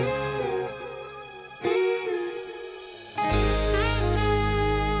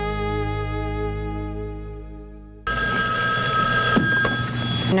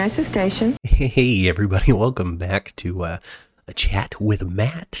Nurses Station. Hey everybody, welcome back to a chat with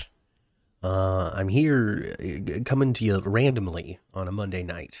Matt. I'm here coming to you randomly on a Monday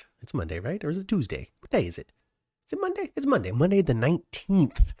night. It's Monday, right? Or is it Tuesday? What day is it? Is it Monday? It's Monday. Monday the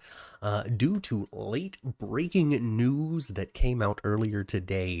 19th. Due to late breaking news that came out earlier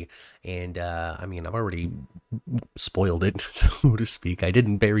today. And, I've already spoiled it, so to speak. I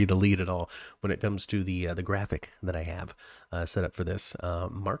didn't bury the lead at all when it comes to the graphic that I have set up for this.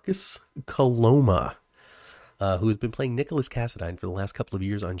 Marcus Coloma, who has been playing Nicholas Cassadine for the last couple of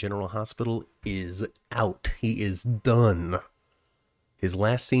years on General Hospital, is out. He is done. His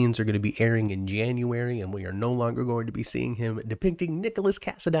last scenes are going to be airing in January, and we are no longer going to be seeing him depicting Nicholas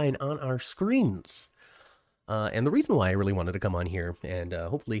Cassadine on our screens. And the reason why I really wanted to come on here, and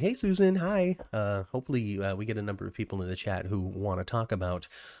hopefully, hey Susan, hi. Hopefully we get a number of people in the chat who want to talk about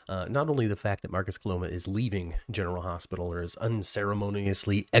not only the fact that Marcus Coloma is leaving General Hospital or is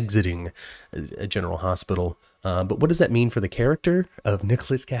unceremoniously exiting General Hospital, but what does that mean for the character of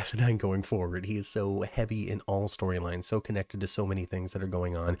Nicholas Cassadine going forward? He is so heavy in all storylines, so connected to so many things that are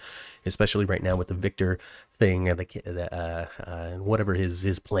going on, especially right now with the Victor thing, and whatever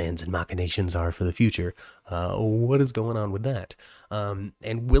his plans and machinations are for the future. What is going on with that?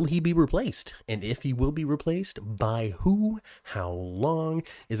 And will he be replaced? And if he will be replaced, by who? How long?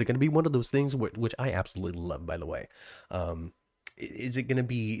 Is it going to be one of those things which I absolutely love, by the way? Is it gonna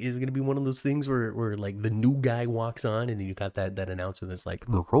be one of those things where like the new guy walks on and then you got that announcer that's like,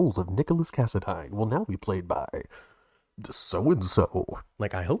 the role of Nicholas Cassadine will now be played by so and so?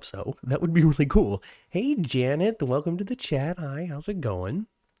 Like, I hope so. That would be really cool. Hey Janet, welcome to the chat. Hi, how's it going?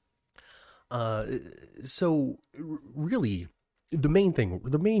 So really, the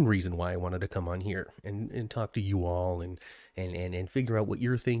main reason why I wanted to come on here and talk to you all and figure out what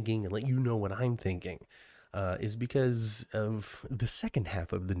you're thinking and let you know what I'm thinking, is because of the second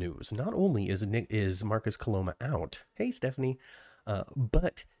half of the news. Not only is Marcus Coloma out, hey Stephanie,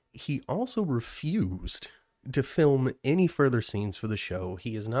 but he also refused to film any further scenes for the show.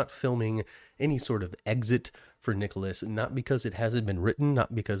 He is not filming any sort of exit for Nicholas, not because it hasn't been written,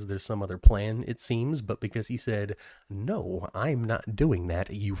 not because there's some other plan, it seems, but because he said, no, I'm not doing that,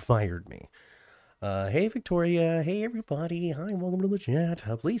 you fired me. Hey Victoria, hey everybody, hi, welcome to the chat.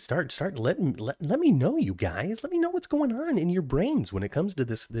 Please start let me know, you guys. Let me know what's going on in your brains when it comes to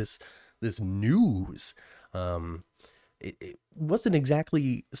this news. It wasn't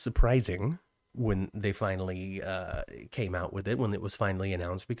exactly surprising when they finally came out with it, when it was finally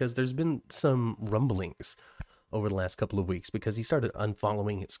announced, because there's been some rumblings over the last couple of weeks, because he started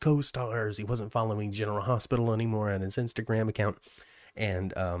unfollowing his co-stars. He wasn't following General Hospital anymore on his Instagram account.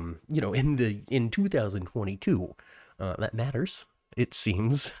 And, in 2022, that matters, it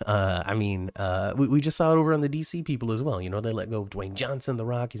seems. We just saw it over on the DC people as well. You know, they let go of Dwayne Johnson, The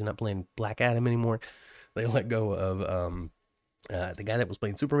Rock. He's not playing Black Adam anymore. They let go of the guy that was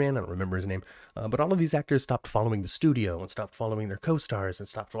playing Superman. I don't remember his name. But all of these actors stopped following the studio and stopped following their co-stars and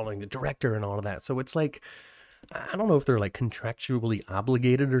stopped following the director and all of that. So it's like, I don't know if they're like contractually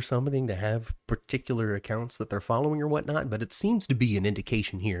obligated or something to have particular accounts that they're following or whatnot, but it seems to be an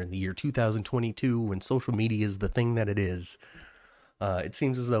indication here in the year 2022, when social media is the thing that it is. It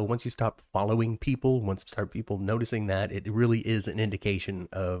seems as though once you stop following people, once start people noticing that, it really is an indication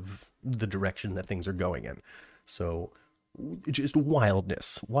of the direction that things are going in. So just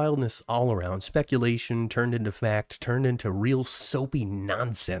wildness all around. Speculation turned into fact, turned into real soapy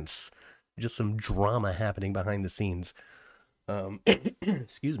nonsense. Just some drama happening behind the scenes.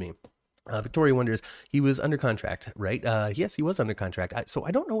 Excuse me. Victoria wonders, he was under contract, right? Yes, he was under contract. So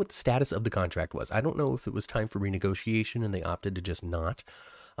I don't know what the status of the contract was. I don't know if it was time for renegotiation and they opted to just not.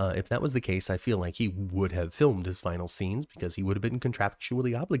 If that was the case, I feel like he would have filmed his final scenes because he would have been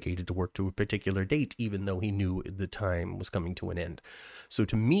contractually obligated to work to a particular date, even though he knew the time was coming to an end. So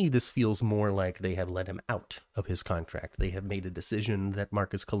to me, this feels more like they have let him out of his contract. They have made a decision that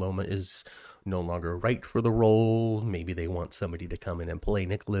Marcus Coloma is no longer right for the role. Maybe they want somebody to come in and play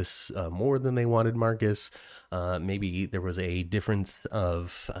Nicholas more than they wanted Marcus. Maybe there was a difference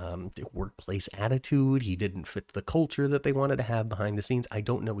of workplace attitude. He didn't fit the culture that they wanted to have behind the scenes. I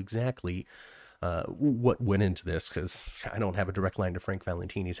don't know exactly what went into this, because I don't have a direct line to Frank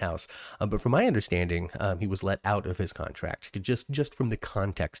Valentini's house. But from my understanding, he was let out of his contract, just from the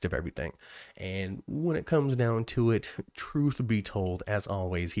context of everything. And when it comes down to it, truth be told, as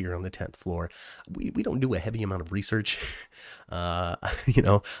always here on the 10th floor, we don't do a heavy amount of research. My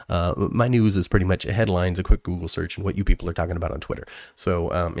news is pretty much headlines, a quick Google search, and what you people are talking about on Twitter.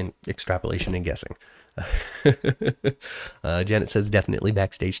 So in extrapolation and guessing. Janet says definitely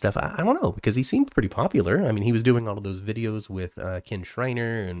backstage stuff. I don't know, because he seemed pretty popular. I mean, he was doing all of those videos with Ken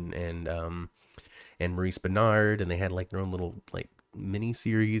Schreiner and Maurice Bernard, and they had like their own little like mini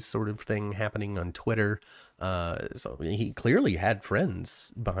series sort of thing happening on Twitter. So he clearly had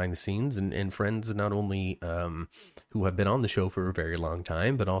friends behind the scenes, and friends not only who have been on the show for a very long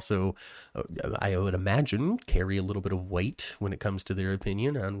time, but also I would imagine carry a little bit of weight when it comes to their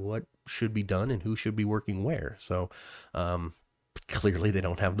opinion on what should be done and who should be working where. So clearly they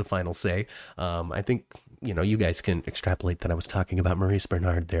don't have the final say. I think, you guys can extrapolate that I was talking about Maurice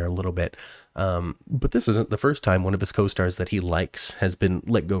Bernard there a little bit. But this isn't the first time one of his co-stars that he likes has been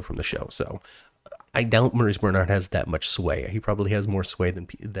let go from the show. So I doubt Maurice Bernard has that much sway. He probably has more sway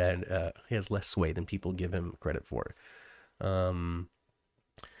he has less sway than people give him credit for. Let's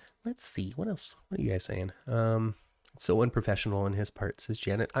see. What else? What are you guys saying? So unprofessional on his part, says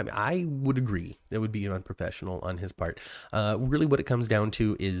Janet. I would agree. That would be unprofessional on his part. Really, what it comes down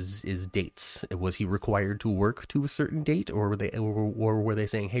to is dates. Was he required to work to a certain date, or were they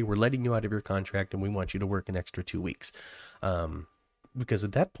saying, "Hey, we're letting you out of your contract, and we want you to work an extra 2 weeks"? Because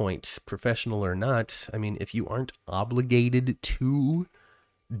at that point, professional or not, I mean, if you aren't obligated to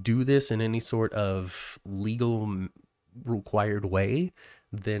do this in any sort of legal required way,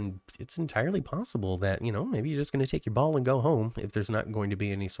 then it's entirely possible that, maybe you're just going to take your ball and go home if there's not going to be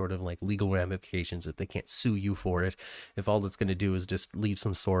any sort of like legal ramifications, if they can't sue you for it. If all it's going to do is just leave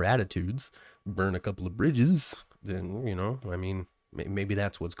some sore attitudes, burn a couple of bridges, then, I mean, maybe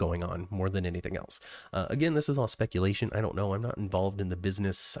that's what's going on more than anything else. Again, this is all speculation. I don't know. I'm not involved in the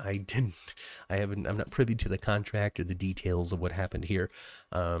business. I'm not privy to the contract or the details of what happened here.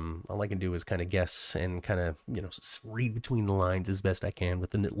 All I can do is kind of guess and kind of, read between the lines as best I can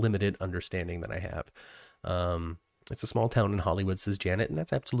with the limited understanding that I have. It's a small town in Hollywood, says Janet, and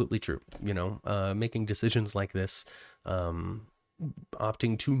that's absolutely true. Making decisions like this,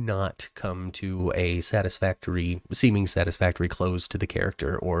 opting to not come to a seeming satisfactory close to the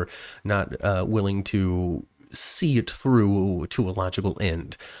character, or not willing to see it through to a logical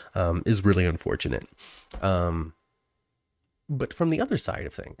end, is really unfortunate. But from the other side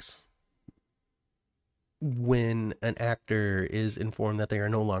of things, when an actor is informed that they are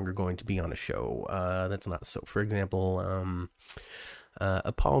no longer going to be on a show, that's not so. For example,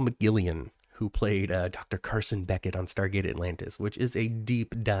 Paul McGillion, who played Dr. Carson Beckett on Stargate Atlantis, which is a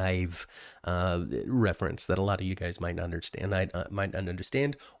deep dive reference that a lot of you guys might not understand,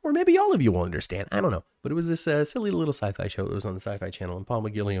 or maybe all of you will understand. I don't know. But it was this silly little sci-fi show that was on the Sci-Fi Channel, and Paul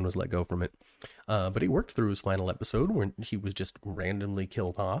McGillion was let go from it. But he worked through his final episode when he was just randomly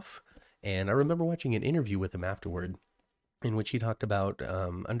killed off. And I remember watching an interview with him afterward, in which he talked about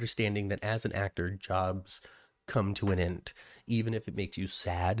understanding that as an actor, jobs come to an end, even if it makes you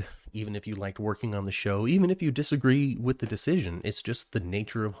sad, even if you liked working on the show, even if you disagree with the decision. It's just the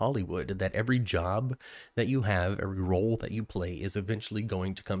nature of Hollywood that every job that you have, every role that you play, is eventually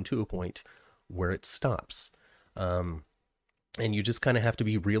going to come to a point where it stops. And you just kind of have to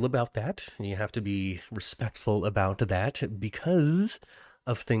be real about that, and you have to be respectful about that, because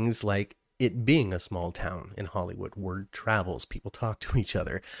of things like it being a small town in Hollywood. Word travels, people talk to each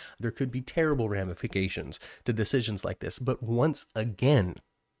other. There could be terrible ramifications to decisions like this. But once again,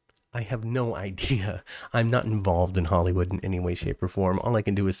 I have no idea. I'm not involved in Hollywood in any way, shape, or form. All I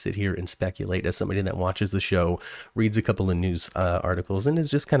can do is sit here and speculate as somebody that watches the show, reads a couple of news articles, and has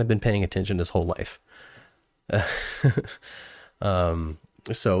just kind of been paying attention his whole life.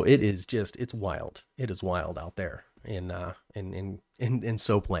 So it's wild. It is wild out there. And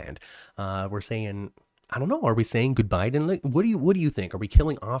so planned. We're saying, I don't know, are we saying goodbye to what do you think? Are we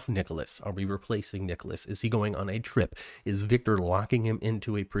killing off Nicholas? Are we replacing Nicholas? Is he going on a trip? Is Victor locking him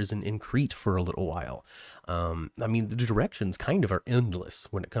into a prison in Crete for a little while? I mean, the directions kind of are endless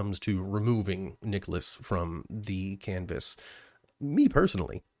when it comes to removing Nicholas from the canvas. Me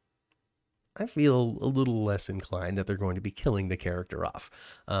personally, I feel a little less inclined that they're going to be killing the character off.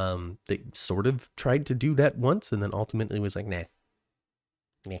 They sort of tried to do that once, and then ultimately was like, nah.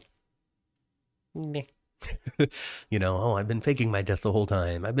 I've been faking my death the whole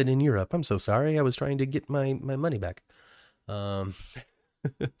time. I've been in Europe. I'm so sorry. I was trying to get my money back.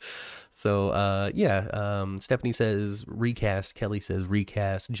 Stephanie says recast. Kelly says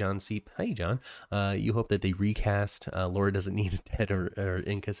recast. John Seep, hey John, you hope that they recast. Laura doesn't need a dead or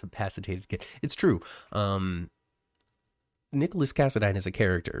incapacitated kid. It's true. Nicholas Cassadine as a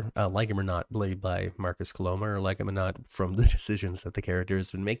character, like him or not, played by Marcus Coloma, or like him or not from the decisions that the character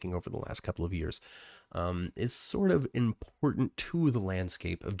has been making over the last couple of years, is sort of important to the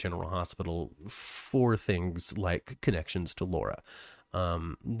landscape of General Hospital for things like connections to Laura.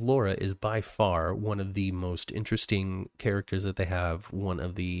 Laura is by far one of the most interesting characters that they have, one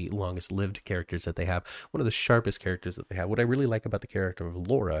of the longest lived characters that they have, one of the sharpest characters that they have. What I really like about the character of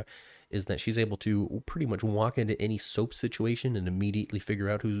Laura is that she's able to pretty much walk into any soap situation and immediately figure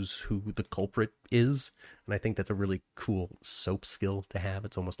out who the culprit is. And I think that's a really cool soap skill to have.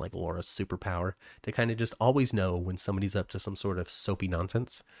 It's almost like Laura's superpower to kind of just always know when somebody's up to some sort of soapy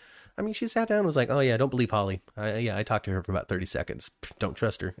nonsense. I mean, she sat down and was like, oh, yeah, don't believe Holly. I talked to her for about 30 seconds. Don't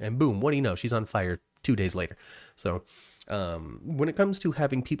trust her. And boom, what do you know? She's on fire 2 days later. So when it comes to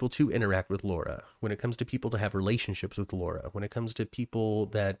having people to interact with Laura, when it comes to people to have relationships with Laura, when it comes to people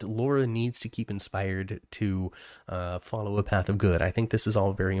that Laura needs to keep inspired to follow a path of good, I think this is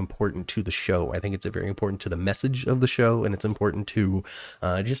all very important to the show. I think it's very important to the message of the show, and it's important to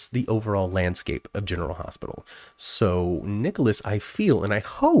just the overall landscape of General Hospital. So Nicholas, I feel, and I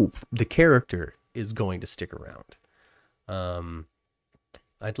hope the character is going to stick around.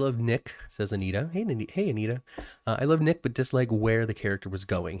 I'd love Nick, says Anita. Hey, Anita. I love Nick, but dislike where the character was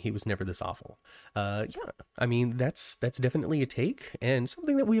going. He was never this awful. Yeah, I mean, that's definitely a take, and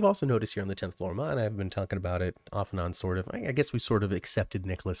something that we've also noticed here on the 10th Floor. Ma and I have been talking about it off and on, sort of. I guess we sort of accepted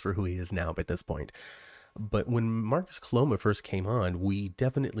Nicholas for who he is now at this point. But when Marcus Coloma first came on, we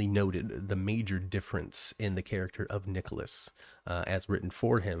definitely noted the major difference in the character of Nicholas as written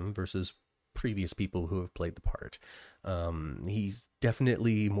for him versus previous people who have played the part. He's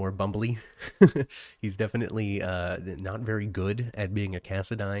definitely more bumbly. He's definitely not very good at being a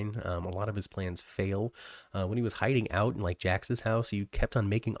Cassadine. A lot of his plans fail. When he was hiding out in like Jax's house, he kept on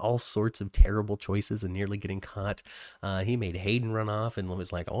making all sorts of terrible choices and nearly getting caught. He made Hayden run off and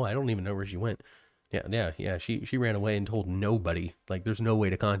was like, oh, I don't even know where she went. Yeah. She ran away and told nobody. Like, there's no way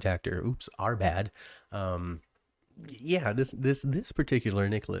to contact her. Oops, our bad. Yeah, this particular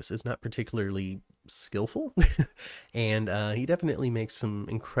Nicholas is not particularly skillful, and he definitely makes some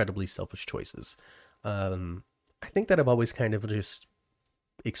incredibly selfish choices. I think that I've always kind of just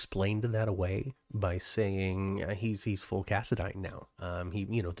explained that away by saying he's full Cassadine now. He,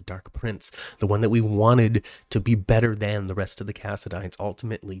 the Dark Prince, the one that we wanted to be better than the rest of the Cassadines,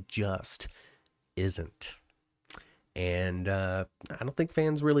 ultimately just isn't. And I don't think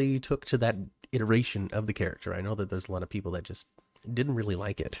fans really took to that iteration of the character. I know that there's a lot of people that just didn't really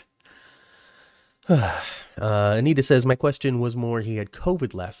like it. Anita says, my question was more, he had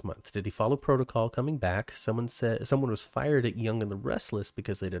COVID last month. Did he follow protocol coming back? Someone said someone was fired at Young and the Restless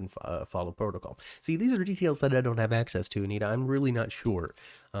because they didn't follow protocol. See, these are details that I don't have access to, Anita. I'm really not sure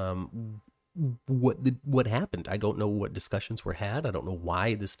what happened. I don't know what discussions were had. I don't know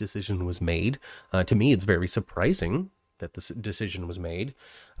why this decision was made. To me, it's very surprising that this decision was made.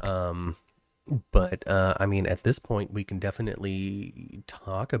 But I mean, at this point, we can definitely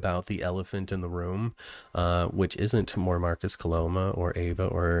talk about the elephant in the room, which isn't more Marcus Coloma or Ava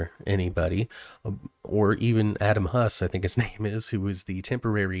or anybody, or even Adam Huss, I think his name is, who was the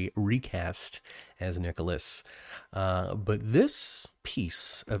temporary recast as Nicholas. But this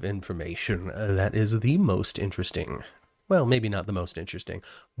piece of information that is the most interesting, well, maybe not the most interesting,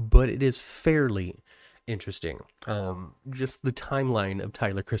 but it is fairly interesting. Just the timeline of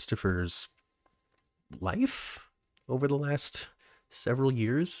Tyler Christopher's life over the last several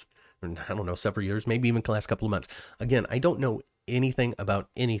years. I don't know, several years, maybe even the last couple of months. Again, I don't know anything about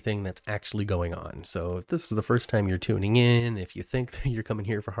anything that's actually going on. So if this is the first time you're tuning in, if you think that you're coming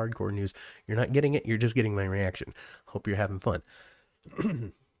here for hardcore news, you're not getting it. You're just getting my reaction. Hope you're having fun.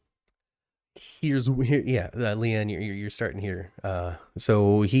 Leanne, you're starting here.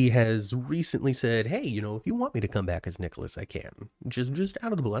 So he has recently said, hey, if you want me to come back as Nicholas, I can. Just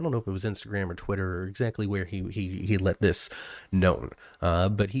out of the blue. I don't know if it was Instagram or Twitter or exactly where he let this known.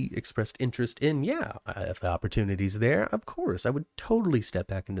 But he expressed interest in, if the opportunity's there, of course, I would totally step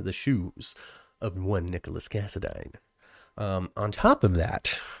back into the shoes of one Nicholas Cassadine. On top of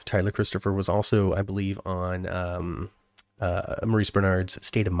that, Tyler Christopher was also, I believe, on Maurice Bernard's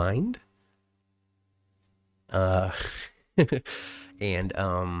State of Mind. And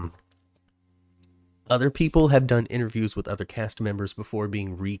other people have done interviews with other cast members before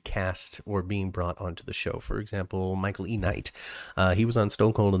being recast or being brought onto the show. For example, Michael E. Knight, he was on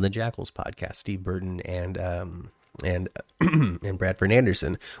Stone Cold and the Jackals podcast. Steve Burton and Bradford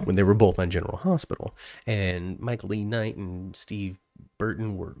Anderson when they were both on General Hospital. And Michael E. Knight and Steve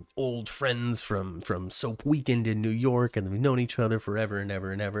Burton were old friends from Soap Weekend in New York, and they've known each other forever and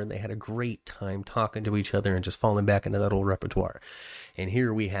ever and ever, and they had a great time talking to each other and just falling back into that old repertoire. And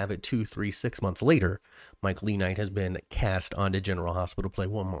here we have it 2, 3, 6 months later. Michael E. Knight has been cast onto General Hospital to play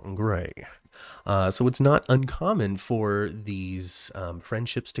One Mountain Gray. So it's not uncommon for these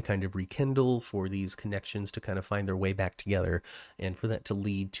friendships to kind of rekindle, for these connections to kind of find their way back together, and for that to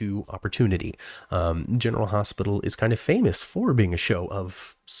lead to opportunity. General Hospital is kind of famous for being a show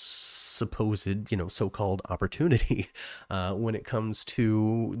of supposed, so-called opportunity when it comes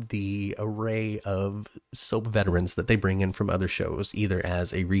to the array of soap veterans that they bring in from other shows, either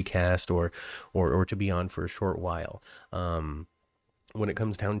as a recast or to be on for a short while. When it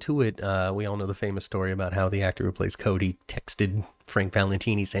comes down to it, we all know the famous story about how the actor who plays Cody texted Frank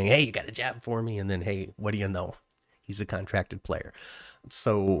Valentini saying, "Hey, you got a job for me?" And then, hey, what do you know? He's a contracted player.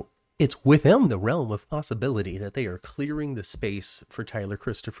 So it's within the realm of possibility that they are clearing the space for Tyler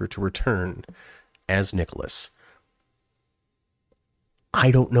Christopher to return as Nicholas. I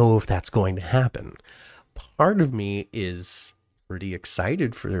don't know if that's going to happen. Part of me is pretty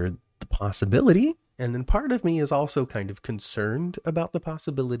excited for the possibility. And then part of me is also kind of concerned about the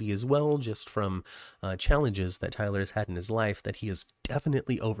possibility as well, just from challenges that Tyler has had in his life that he has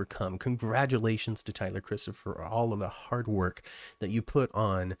definitely overcome. Congratulations to Tyler Christopher for all of the hard work that you put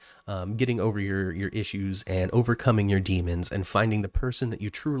on getting over your issues and overcoming your demons and finding the person that you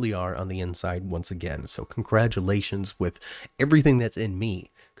truly are on the inside once again. So congratulations with everything that's in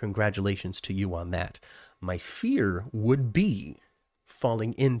me. Congratulations to you on that. My fear would be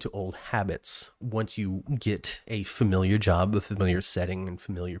falling into old habits once you get a familiar job, a familiar setting, and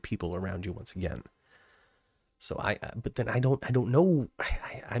familiar people around you once again. So but then I don't know.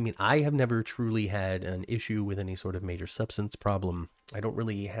 I mean, I have never truly had an issue with any sort of major substance problem. I don't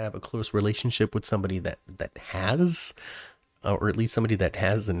really have a close relationship with somebody that has, or at least somebody that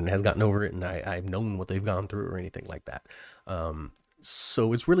has and has gotten over it, and I've known what they've gone through or anything like that.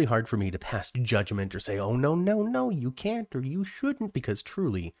 So it's really hard for me to pass judgment or say, oh, no, you can't or you shouldn't, because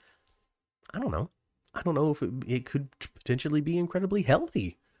truly, I don't know. I don't know if it could potentially be incredibly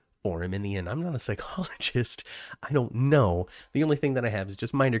healthy for him in the end. I'm not a psychologist. I don't know. The only thing that I have is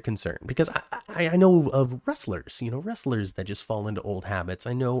just minor concern, because I know of wrestlers, wrestlers that just fall into old habits.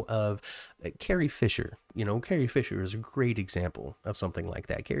 I know of Carrie Fisher. Carrie Fisher is a great example of something like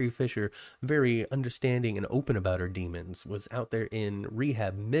that. Carrie Fisher, very understanding and open about her demons, was out there in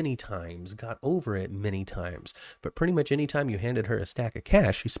rehab many times, got over it many times, but pretty much any time you handed her a stack of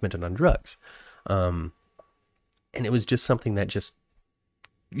cash, she spent it on drugs. And it was just something that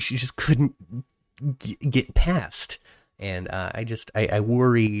she just couldn't get past. And I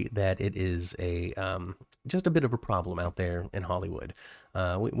worry that it is just a bit of a problem out there in Hollywood.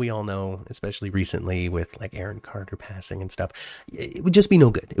 We all know, especially recently with like Aaron Carter passing and stuff, it would just be no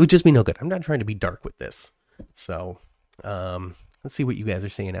good. It would just be no good. I'm not trying to be dark with this. So, let's see what you guys are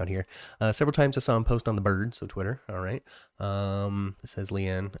saying out here. Several times I saw him post on the Bird, so Twitter. All right. Says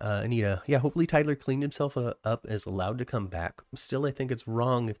Leanne. Anita. Yeah, hopefully Tyler cleaned himself up, is allowed to come back. Still, I think it's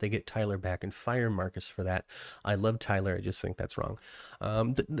wrong if they get Tyler back and fire Marcus for that. I love Tyler. I just think that's wrong.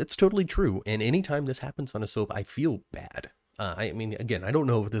 That's totally true. And anytime this happens on a soap, I feel bad. I mean, again, I don't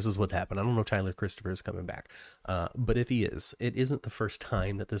know if this is what's happened. I don't know if Tyler Christopher is coming back. But if he is, it isn't the first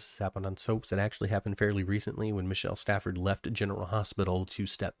time that this has happened on soaps. It actually happened fairly recently when Michelle Stafford left General Hospital to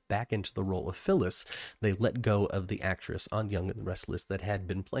step back into the role of Phyllis. They let go of the actress on Young and the Restless that had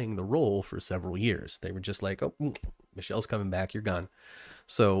been playing the role for several years. They were just like, oh, Michelle's coming back, you're gone.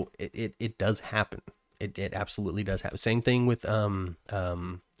 So it does happen. It absolutely does happen. Same thing with on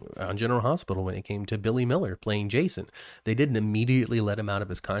General Hospital when it came to Billy Miller playing Jason. They didn't immediately let him out of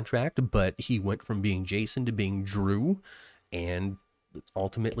his contract, but he went from being Jason to being Drew, and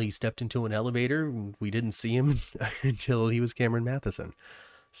ultimately stepped into an elevator. We didn't see him until he was Cameron Matheson.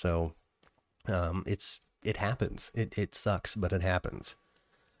 So it happens. It sucks, but it happens.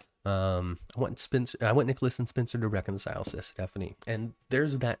 I want Nicholas and Spencer to reconcile, says Stephanie, and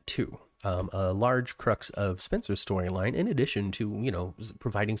there's that too. A large crux of Spencer's storyline, in addition to,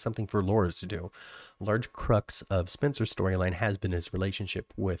 providing something for Laura's to do, a large crux of Spencer's storyline has been his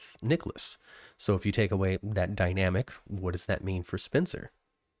relationship with Nicholas. So if you take away that dynamic, what does that mean for Spencer?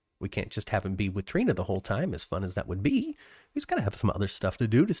 We can't just have him be with Trina the whole time, as fun as that would be. He's got to have some other stuff to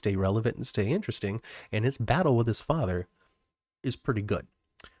do to stay relevant and stay interesting, and his battle with his father is pretty good.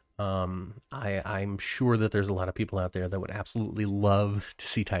 I'm sure that there's a lot of people out there that would absolutely love to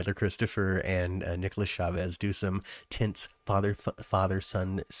see Tyler Christopher and Nicholas Chavez do some tense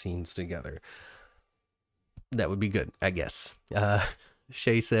father-son scenes together. That would be good, I guess.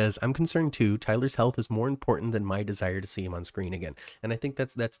 Shay says, I'm concerned too. Tyler's health is more important than my desire to see him on screen again. And I think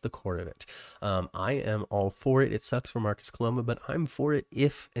that's the core of it. I am all for it. It sucks for Marcus Coloma, but I'm for it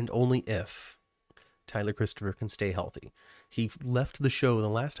if and only if Tyler Christopher can stay healthy. He left the show the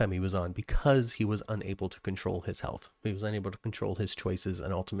last time he was on because he was unable to control his health. He was unable to control his choices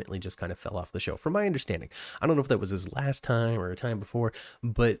and ultimately just kind of fell off the show, from my understanding. I don't know if that was his last time or a time before,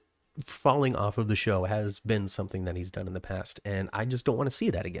 but falling off of the show has been something that he's done in the past, and I just don't want to see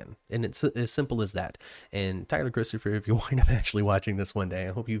that again. And it's as simple as that. And Tyler Christopher, if you wind up actually watching this one day,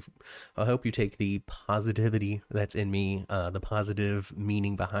 I hope you take the positivity that's in me, the positive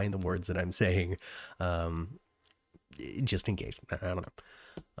meaning behind the words that I'm saying, just in case. I don't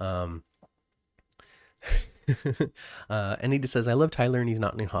know. And he just says, I love Tyler and he's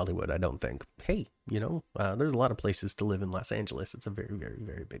not in Hollywood, I don't think. Hey, there's a lot of places to live in Los Angeles. It's a very, very,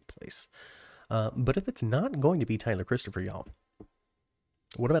 very big place. But if it's not going to be Tyler Christopher, y'all,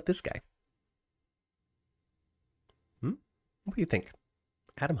 what about this guy? What do you think?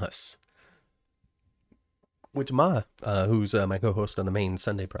 Adam Huss. Which who's my co-host on the main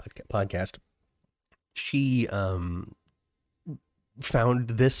Sunday podcast, she found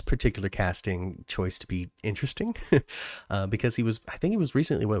this particular casting choice to be interesting because I think he was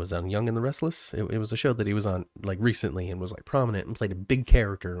recently, on Young and the Restless? It was a show that he was on like recently and was like prominent and played a big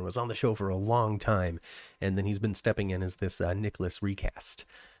character and was on the show for a long time. And then he's been stepping in as this Nicholas recast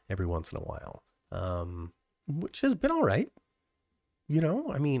every once in a while, which has been all right.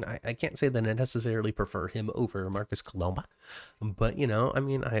 I can't say that I necessarily prefer him over Marcus Coloma, but,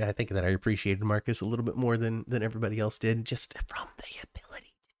 I think that I appreciated Marcus a little bit more than everybody else did, just from the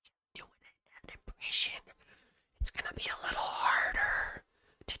ability to do an impression. It's going to be a little harder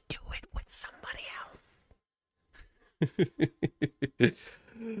to do it with somebody else.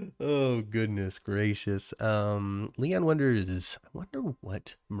 Oh, goodness gracious. Leon wonders, I wonder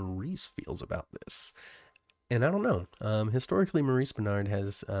what Maurice feels about this. And I don't know. Historically, Maurice Benard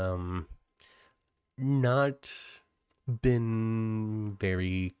has not been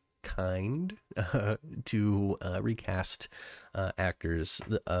very kind to recast actors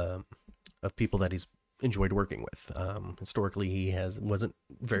of people that he's enjoyed working with. Historically, he wasn't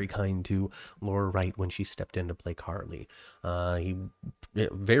very kind to Laura Wright when she stepped in to play Carly. He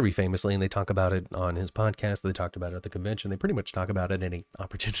very famously, and they talk about it on his podcast, they talked about it at the convention, they pretty much talk about it any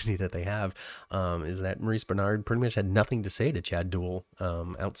opportunity that they have, is that Maurice Benard pretty much had nothing to say to Chad Duell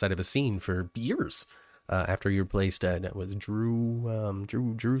outside of a scene for years after he replaced was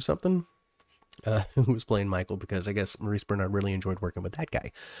Drew something, who was playing Michael, because I guess Maurice Benard really enjoyed working with that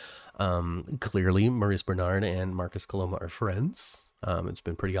guy. Clearly, Maurice Benard and Marcus Coloma are friends. It's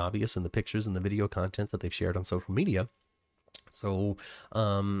been pretty obvious in the pictures and the video content that they've shared on social media. So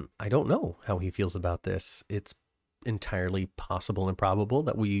I don't know how he feels about this. It's entirely possible and probable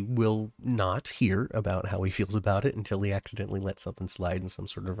that we will not hear about how he feels about it until he accidentally lets something slide in some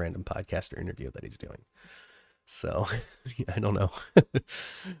sort of random podcast or interview that he's doing. So, I don't know.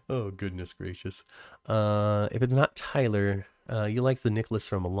 Oh, goodness gracious. If it's not Tyler, you like the Nicholas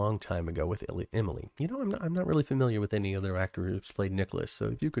from a long time ago with Emily. I'm not really familiar with any other actor who's played Nicholas, so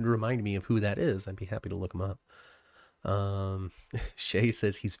if you could remind me of who that is, I'd be happy to look him up. Shay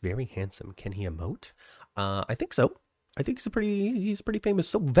says he's very handsome. Can he emote? I think so. I think he's a pretty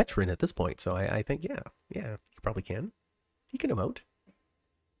famous veteran at this point, so I think, yeah, he probably can. He can emote.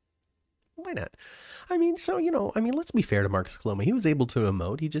 Why not? Let's be fair to Marcus Coloma. He was able to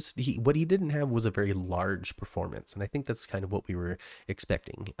emote. What he didn't have was a very large performance. And I think that's kind of what we were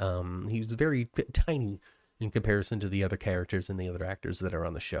expecting. He was very tiny in comparison to the other characters and the other actors that are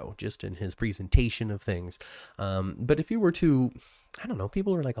on the show, just in his presentation of things. But if you were to, I don't know,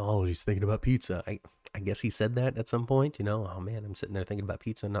 people are like, oh, he's thinking about pizza. I guess he said that at some point, oh man, I'm sitting there thinking about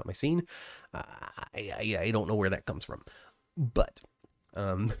pizza, not my scene. I don't know where that comes from. But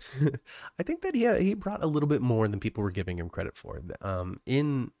I think that he brought a little bit more than people were giving him credit for.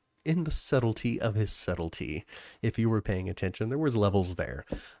 In the subtlety of his subtlety, if you were paying attention, there was levels there.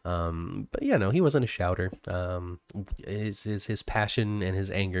 But he wasn't a shouter. His passion and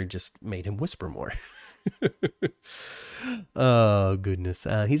his anger just made him whisper more. Oh goodness.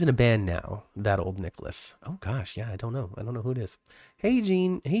 He's in a band now, that old Nicholas. Oh gosh, yeah, I don't know who it is. Hey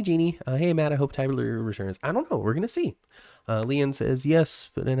Jeannie. Hey Matt, I hope Tyler returns. I don't know, we're gonna see. Leon says yes,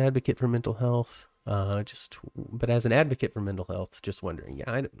 but an advocate for mental health. But as an advocate for mental health, just wondering.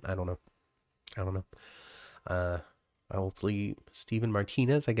 Yeah, I don't know. Hopefully Steven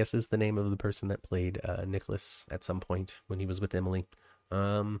Martinez, I guess, is the name of the person that played Nicholas at some point when he was with Emily.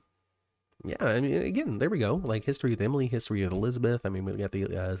 Yeah, again, there we go. Like, history of Emily, history of Elizabeth. We got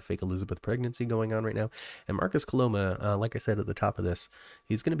the fake Elizabeth pregnancy going on right now. And Marcus Coloma, like I said at the top of this,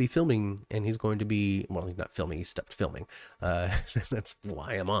 he's going to be filming, and he's going to be, well, he's not filming, he stopped filming. That's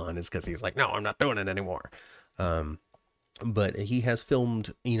why I'm on, is because he's like, no, I'm not doing it anymore. But he has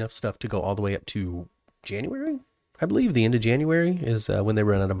filmed enough stuff to go all the way up to January, I believe the end of January is when they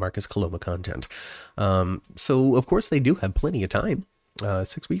run out of Marcus Coloma content. So of course they do have plenty of time,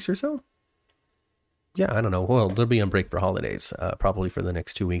 6 weeks or so. Yeah, I don't know. Well, they'll be on break for holidays, probably for the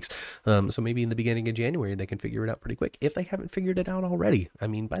next 2 weeks. So maybe in the beginning of January, they can figure it out pretty quick. If they haven't figured it out already. I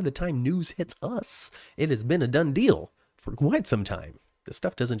mean, by the time news hits us, it has been a done deal for quite some time. This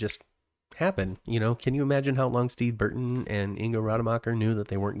stuff doesn't just happen. Can you imagine how long Steve Burton and Ingo Rademacher knew that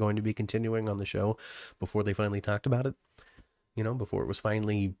they weren't going to be continuing on the show before they finally talked about it? Before it was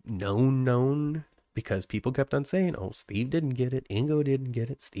finally known, because people kept on saying, oh, Steve didn't get it, Ingo didn't get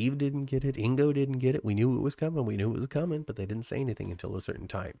it, Steve didn't get it, Ingo didn't get it. We knew it was coming, but they didn't say anything until a certain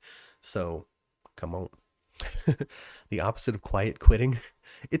time. So, come on. The opposite of quiet quitting.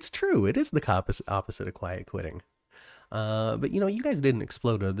 It's true. It is the opposite of quiet quitting. But you guys didn't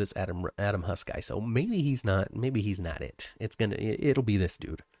explode on this Adam Huss guy, so maybe he's not it. It'll be this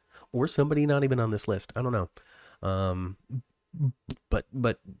dude. Or somebody not even on this list. I don't know. But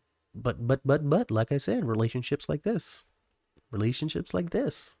like I said, relationships like this,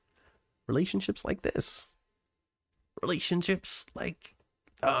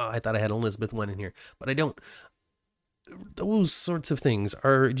 I thought I had Elizabeth one in here, but I don't. Those sorts of things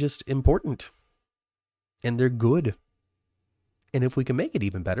are just important, and they're good. And if we can make it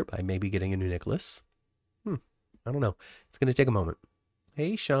even better by maybe getting a new Nicholas, I don't know. It's going to take a moment.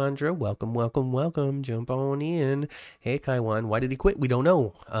 Hey, Chandra, welcome. Jump on in. Hey, Kaiwan, why did he quit? We don't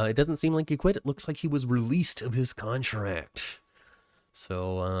know. It doesn't seem like he quit. It looks like he was released of his contract.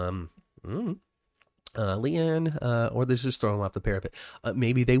 So, Leanne, or they're just throwing him off the parapet.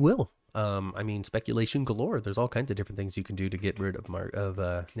 Maybe they will. Speculation galore. There's all kinds of different things you can do to get rid of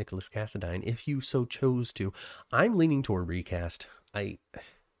Nicholas Cassadine if you so chose to. I'm leaning toward recast.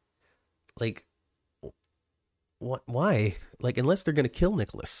 What? Why? Unless they're going to kill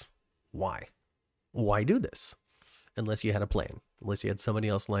Nicholas, why? Why do this? Unless you had a plan, unless you had somebody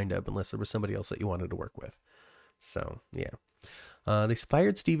else lined up, unless there was somebody else that you wanted to work with. So, yeah. They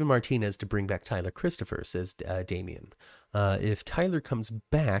fired Steven Martinez to bring back Tyler Christopher, says Damien. If Tyler comes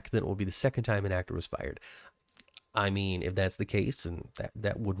back, then it will be the second time an actor was fired. I mean, if that's the case, and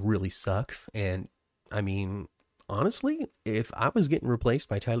that would really suck. And I mean, honestly, if I was getting replaced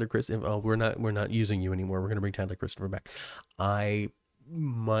by Tyler Christopher, we're not using you anymore, we're going to bring Tyler Christopher back, I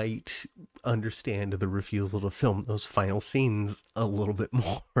might understand the refusal to film those final scenes a little bit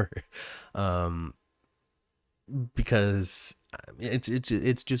more. Because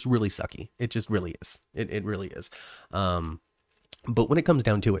it's just really sucky. It just really is. It really is. But when it comes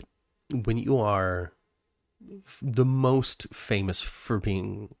down to it, when you are the most famous for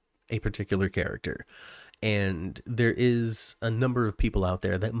being a particular character, and there is a number of people out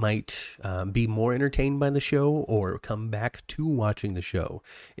there that might be more entertained by the show or come back to watching the show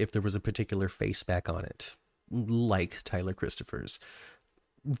if there was a particular face back on it, like Tyler Christopher's,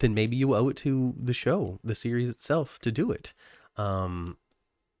 then maybe you owe it to the show, the series itself, to do it.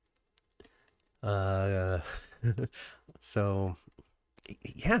 So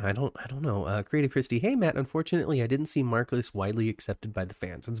yeah, I don't know. Creative Christie, hey Matt, unfortunately I didn't see Marcus widely accepted by the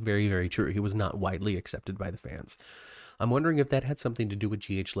fans. It's very, very true. He was not widely accepted by the fans. I'm wondering if that had something to do with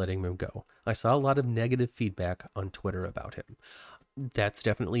GH letting him go. I saw a lot of negative feedback on Twitter about him. That's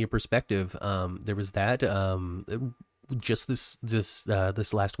definitely a perspective. There was that. Just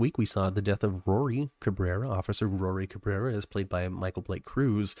this last week, we saw the death of Rory Cabrera. Officer Rory Cabrera is played by Michael Blake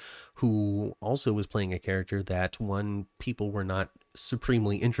Cruz, who also was playing a character that people were not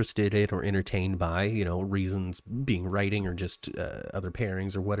supremely interested in or entertained by, reasons being writing or just other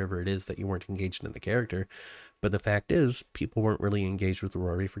pairings or whatever it is that you weren't engaged in the character. But the fact is, people weren't really engaged with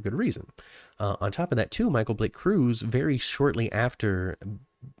Rory for good reason. On top of that, too, Michael Blake Cruz, very shortly after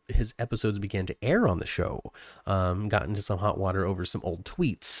his episodes began to air on the show, got into some hot water over some old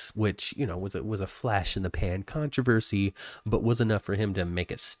tweets, which, was a flash in the pan controversy, but was enough for him to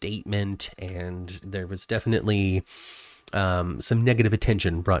make a statement. And there was definitely some negative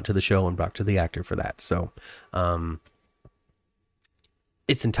attention brought to the show and brought to the actor for that. So,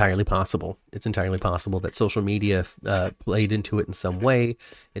 it's entirely possible. It's entirely possible that social media played into it in some way.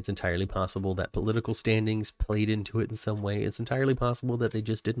 It's entirely possible that political standings played into it in some way. It's entirely possible that they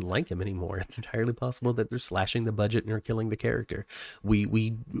just didn't like him anymore. It's entirely possible that they're slashing the budget and are killing the character.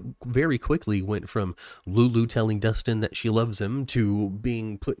 We very quickly went from Lulu telling Dustin that she loves him to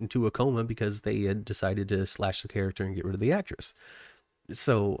being put into a coma because they had decided to slash the character and get rid of the actress.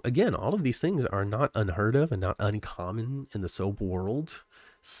 So again, all of these things are not unheard of and not uncommon in the soap world.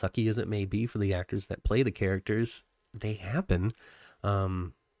 Sucky as it may be for the actors that play the characters, they happen.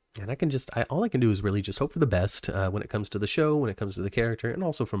 And all I can do is really just hope for the best when it comes to the show, when it comes to the character, and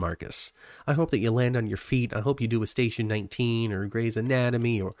also for Marcus. I hope that you land on your feet. I hope you do a Station 19 or Grey's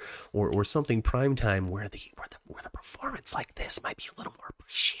Anatomy or something primetime where the performance like this might be a little more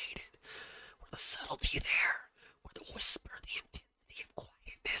appreciated, where the subtlety there, where the whisper, the intensity and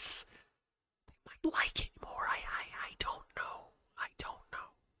quietness, they might like it more. I don't know. I don't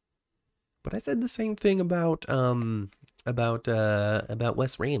know. But I said the same thing about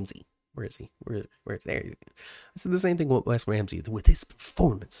Wes Ramsey. Where is he? Where's there? I said the same thing with Wes Ramsey. With his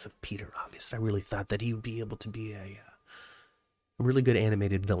performance of Peter August, I really thought that he would be able to be a really good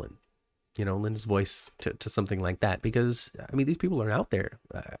animated villain. Lend his voice to something like that. Because, I mean, these people are out there.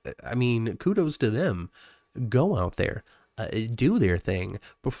 Kudos to them. Go out there. Do their thing,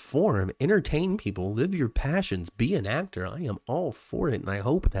 perform, entertain people, live your passions, be an actor. I am all for it. And I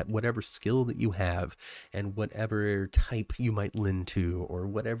hope that whatever skill that you have and whatever type you might lend to, or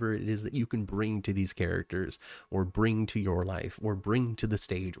whatever it is that you can bring to these characters or bring to your life or bring to the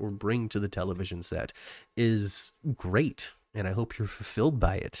stage or bring to the television set is great. And I hope you're fulfilled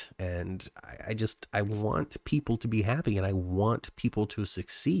by it. And I want people to be happy, and I want people to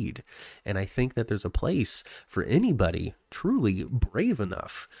succeed. And I think that there's a place for anybody truly brave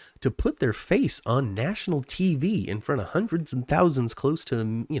enough to put their face on national TV in front of hundreds and thousands, close to, a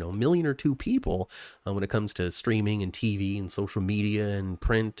million or two people when it comes to streaming and TV and social media and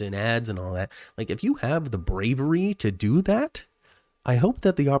print and ads and all that. Like, if you have the bravery to do that, I hope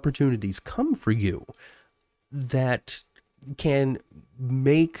that the opportunities come for you that can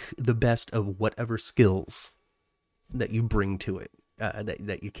make the best of whatever skills that you bring to it,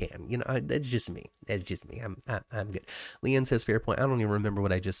 that you can. That's just me. I'm good. Leanne says, fair point. I don't even remember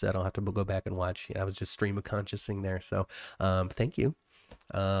what I just said. I'll have to go back and watch. I was just stream of consciousing there. So, thank you.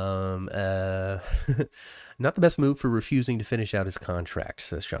 Not the best move for refusing to finish out his contract,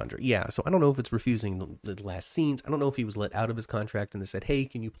 says Chandra. Yeah, so I don't know if it's refusing the last scenes. I don't know if he was let out of his contract and they said, hey,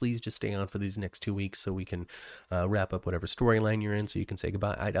 can you please just stay on for these next 2 weeks so we can wrap up whatever storyline you're in so you can say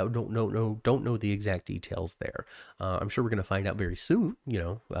goodbye. I don't know the exact details there. I'm sure we're going to find out very soon,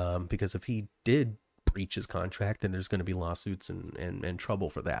 because if he did breach his contract, then there's going to be lawsuits and trouble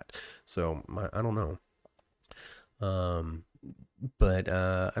for that. So I don't know. But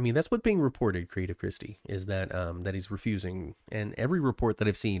that's what's being reported, Creative Christie, is that that he's refusing, and every report that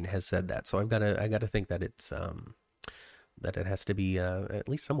I've seen has said that. So I gotta think that it's that it has to be at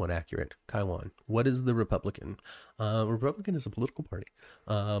least somewhat accurate. Kaiwan, what is the Republican? Republican is a political party.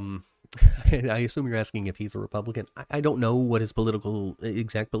 I assume you're asking if he's a Republican. I don't know what his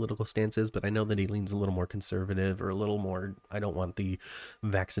exact political stance is, but I know that he leans a little more conservative, or a little more, I don't want the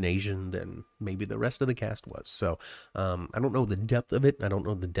vaccination, than maybe the rest of the cast was. So I don't know the depth of it. I don't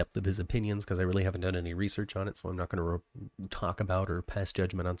know the depth of his opinions because I really haven't done any research on it. So I'm not going to talk about or pass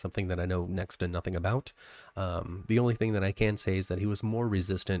judgment on something that I know next to nothing about. The only thing that I can say is that he was more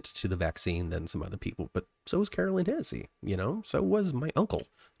resistant to the vaccine than some other people, but so was Carolyn Hennessy, so was my uncle,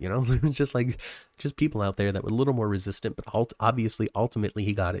 just people out there that were a little more resistant, but obviously, ultimately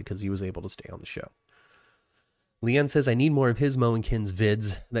he got it because he was able to stay on the show. Leanne says, I need more of his Mo and Ken's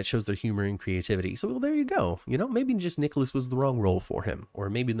vids. That shows their humor and creativity. So, well, there you go. Maybe just Nicholas was the wrong role for him, or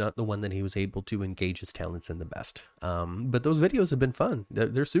maybe not the one that he was able to engage his talents in the best. But those videos have been fun.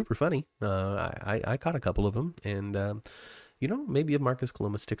 They're super funny. I caught a couple of them, and maybe if Marcus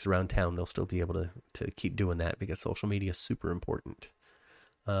Coloma sticks around town, they'll still be able to keep doing that because social media is super important.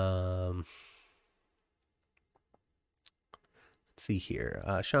 Let's see here.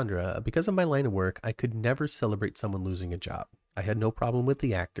 Chandra, because of my line of work, I could never celebrate someone losing a job. I had no problem with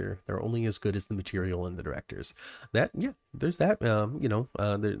the actor. They're only as good as the material and the directors. There's that.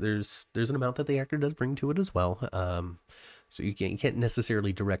 There's an amount that the actor does bring to it as well. So you can't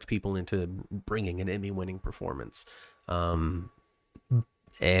necessarily direct people into bringing an Emmy-winning performance.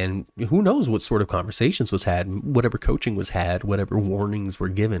 And who knows what sort of conversations was had, whatever coaching was had, whatever warnings were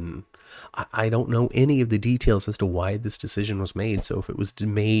given. I don't know any of the details as to why this decision was made. So if it was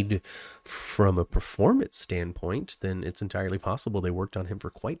made from a performance standpoint, then it's entirely possible they worked on him for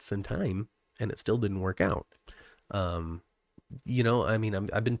quite some time and it still didn't work out. I've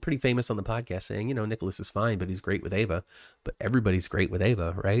been pretty famous on the podcast saying, Nicholas is fine, but he's great with Ava. But everybody's great with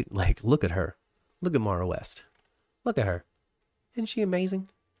Ava, right? Like, look at her. Look at Mara West. Look at her. Isn't she amazing?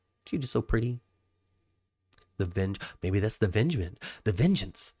 She's just so pretty. Maybe that's the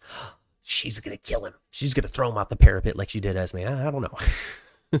vengeance. She's going to kill him. She's going to throw him off the parapet like she did Esme. I don't know.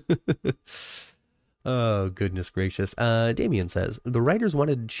 Oh, goodness gracious. Damien says the writers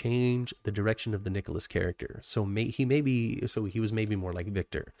wanted to change the direction of the Nicholas character, so he was maybe more like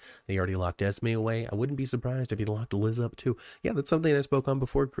Victor. They already locked Esme away. I wouldn't be surprised if he locked Liz up too. Yeah, that's something I spoke on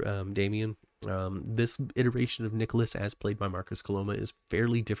before, Damien. This iteration of Nicholas, as played by Marcus Coloma, is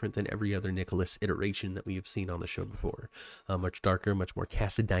fairly different than every other Nicholas iteration that we have seen on the show before. Much darker, much more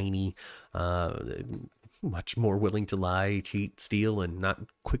Cassadine, much more willing to lie, cheat, steal, and not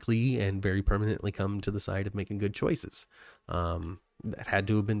quickly and very permanently come to the side of making good choices. That had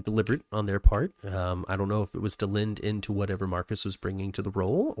to have been deliberate on their part. I don't know if it was to lend into whatever Marcus was bringing to the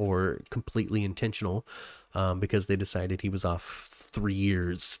role or completely intentional, because they decided he was off 3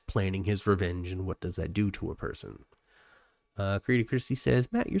 years planning his revenge, and what does that do to a person? Creative Christie says,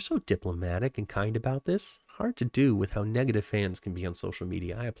 Matt, you're so diplomatic and kind about this. Hard to do with how negative fans can be on social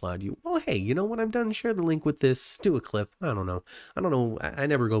media. I applaud you. Well, hey, you know what I've done? Share the link with this. Do a clip. I don't know. I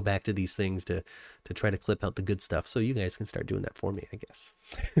never go back to these things to try to clip out the good stuff. So you guys can start doing that for me, I guess.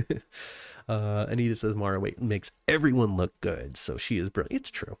 Anita says Mara makes everyone look good. So she is brilliant.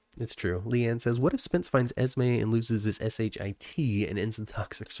 It's true. It's true. Leanne says, what if Spence finds Esme and loses his SHIT and ends the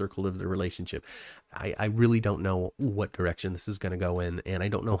toxic circle of the relationship? I really don't know what direction this is going to go in, and I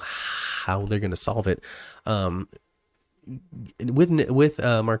don't know how they're going to solve it. With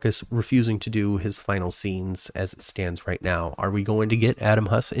Marcus refusing to do his final scenes as it stands right now, are we going to get Adam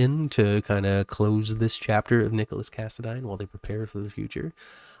Huss in to kind of close this chapter of Nicholas Cassadine while they prepare for the future?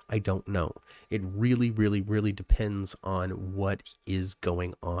 I don't know. It really, really, really depends on what is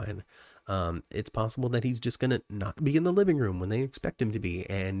going on. It's possible that he's just going to not be in the living room when they expect him to be,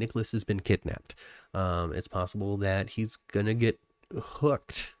 and Nicholas has been kidnapped. It's possible that he's going to get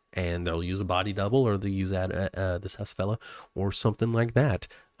hooked, and they'll use a body double, or they'll use this Huss fella, or something like that.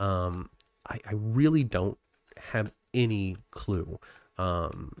 I really don't have any clue.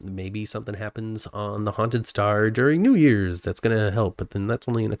 Maybe something happens on the Haunted Star during New Year's that's going to help, but then that's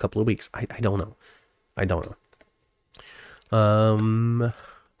only in a couple of weeks. I don't know. I don't know.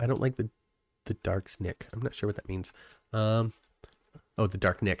 I don't like the Dark Nick. I'm not sure what that means. Oh, the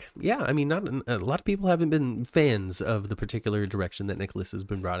Dark Nick. Yeah, I mean, not a lot of people haven't been fans of the particular direction that Nicholas has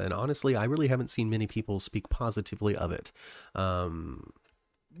been brought in. Honestly, I really haven't seen many people speak positively of it.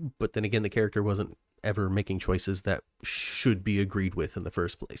 But then again, the character wasn't ever making choices that should be agreed with in the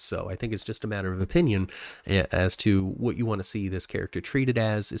first place. So I think it's just a matter of opinion as to what you want to see this character treated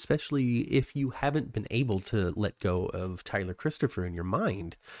as, especially if you haven't been able to let go of Tyler Christopher in your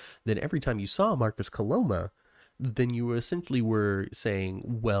mind. Then every time you saw Marcus Coloma, then you essentially were saying,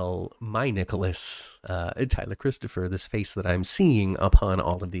 well, my Nicholas, Tyler Christopher, this face that I'm seeing upon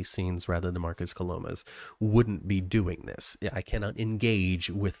all of these scenes rather than Marcus Coloma's, wouldn't be doing this. I cannot engage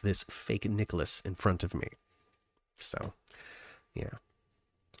with this fake Nicholas in front of me. So, yeah.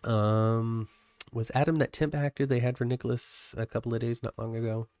 Was Adam that temp actor they had for Nicholas a couple of days not long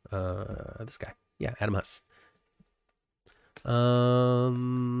ago? This guy. Yeah, Adam Huss.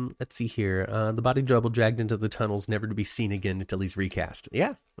 Let's see here. The body double dragged into the tunnels, never to be seen again until he's recast.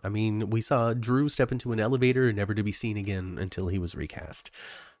 Yeah, I mean, we saw Drew step into an elevator, never to be seen again until he was recast.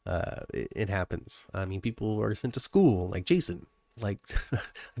 It happens. I mean, people are sent to school, like Jason. Like a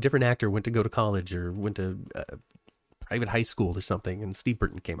different actor went to go to college or went to private high school or something, and Steve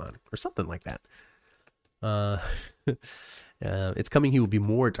Burton came on, or something like that. It's coming. He will be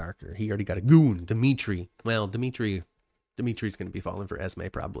more darker. He already got a goon, Dimitri. Well, Dimitri's going to be falling for Esme,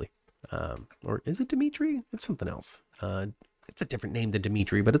 probably. Or is it Dimitri? It's something else. It's a different name than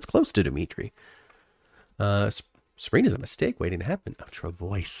Dimitri, but it's close to Dimitri. Serena's a mistake waiting to happen. Ultra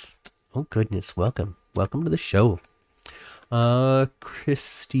voice. Oh, goodness. Welcome. Welcome to the show.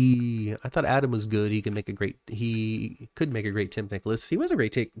 Christy. I thought Adam was good. He could make a great Temp Nicholas. He was a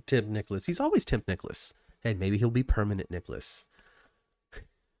great Temp Nicholas. He's always Temp Nicholas. And maybe he'll be permanent Nicholas.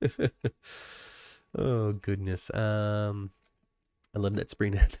 Oh, goodness. I love that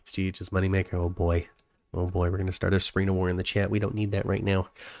Sprina. That's GH's moneymaker. Oh, boy. We're going to start a Sprina war in the chat. We don't need that right now.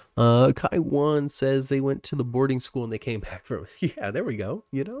 Kai Wan says they went to the boarding school and they came back from... Yeah, there we go.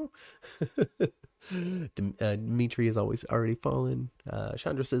 You know? Dimitri has already fallen.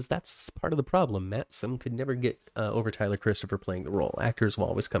 Chandra says that's part of the problem, Matt. Some could never get over Tyler Christopher playing the role. Actors will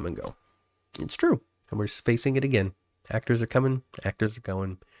always come and go. It's true. And we're facing it again. Actors are coming. Actors are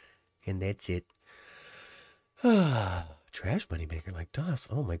going. And that's it. Trash moneymaker like DOS.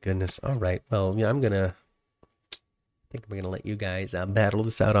 Oh my goodness. All right. Well, yeah, I'm gonna let you guys battle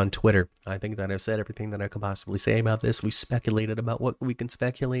this out on Twitter. I think that I've said everything that I could possibly say about this. We speculated about what we can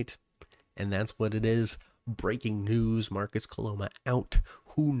speculate, and that's what it is. Breaking news: Marcus Coloma out.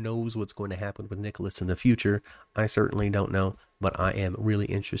 Who knows what's going to happen with Nicholas in the future? I certainly don't know. but I am really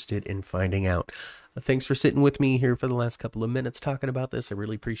interested in finding out. Thanks for sitting with me here for the last couple of minutes talking about this. I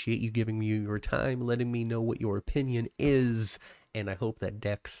really appreciate you giving me your time, letting me know what your opinion is, and I hope that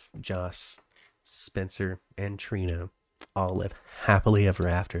Dex, Joss, Spencer, and Trina all live happily ever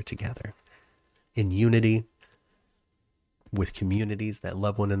after together in unity with communities that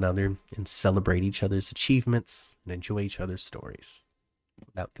love one another and celebrate each other's achievements and enjoy each other's stories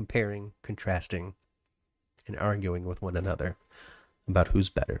without comparing, contrasting, and arguing with one another about who's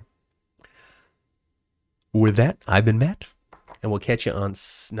better. With that, I've been Matt, and we'll catch you on,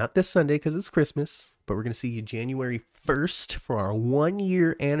 not this Sunday because it's Christmas, but we're going to see you January 1st for our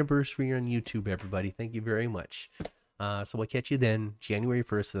 1-year anniversary on YouTube, everybody. Thank you very much. So we'll catch you then, January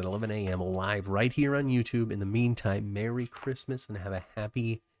 1st at 11 a.m. live right here on YouTube. In the meantime, Merry Christmas and have a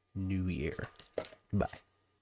Happy New Year. Bye.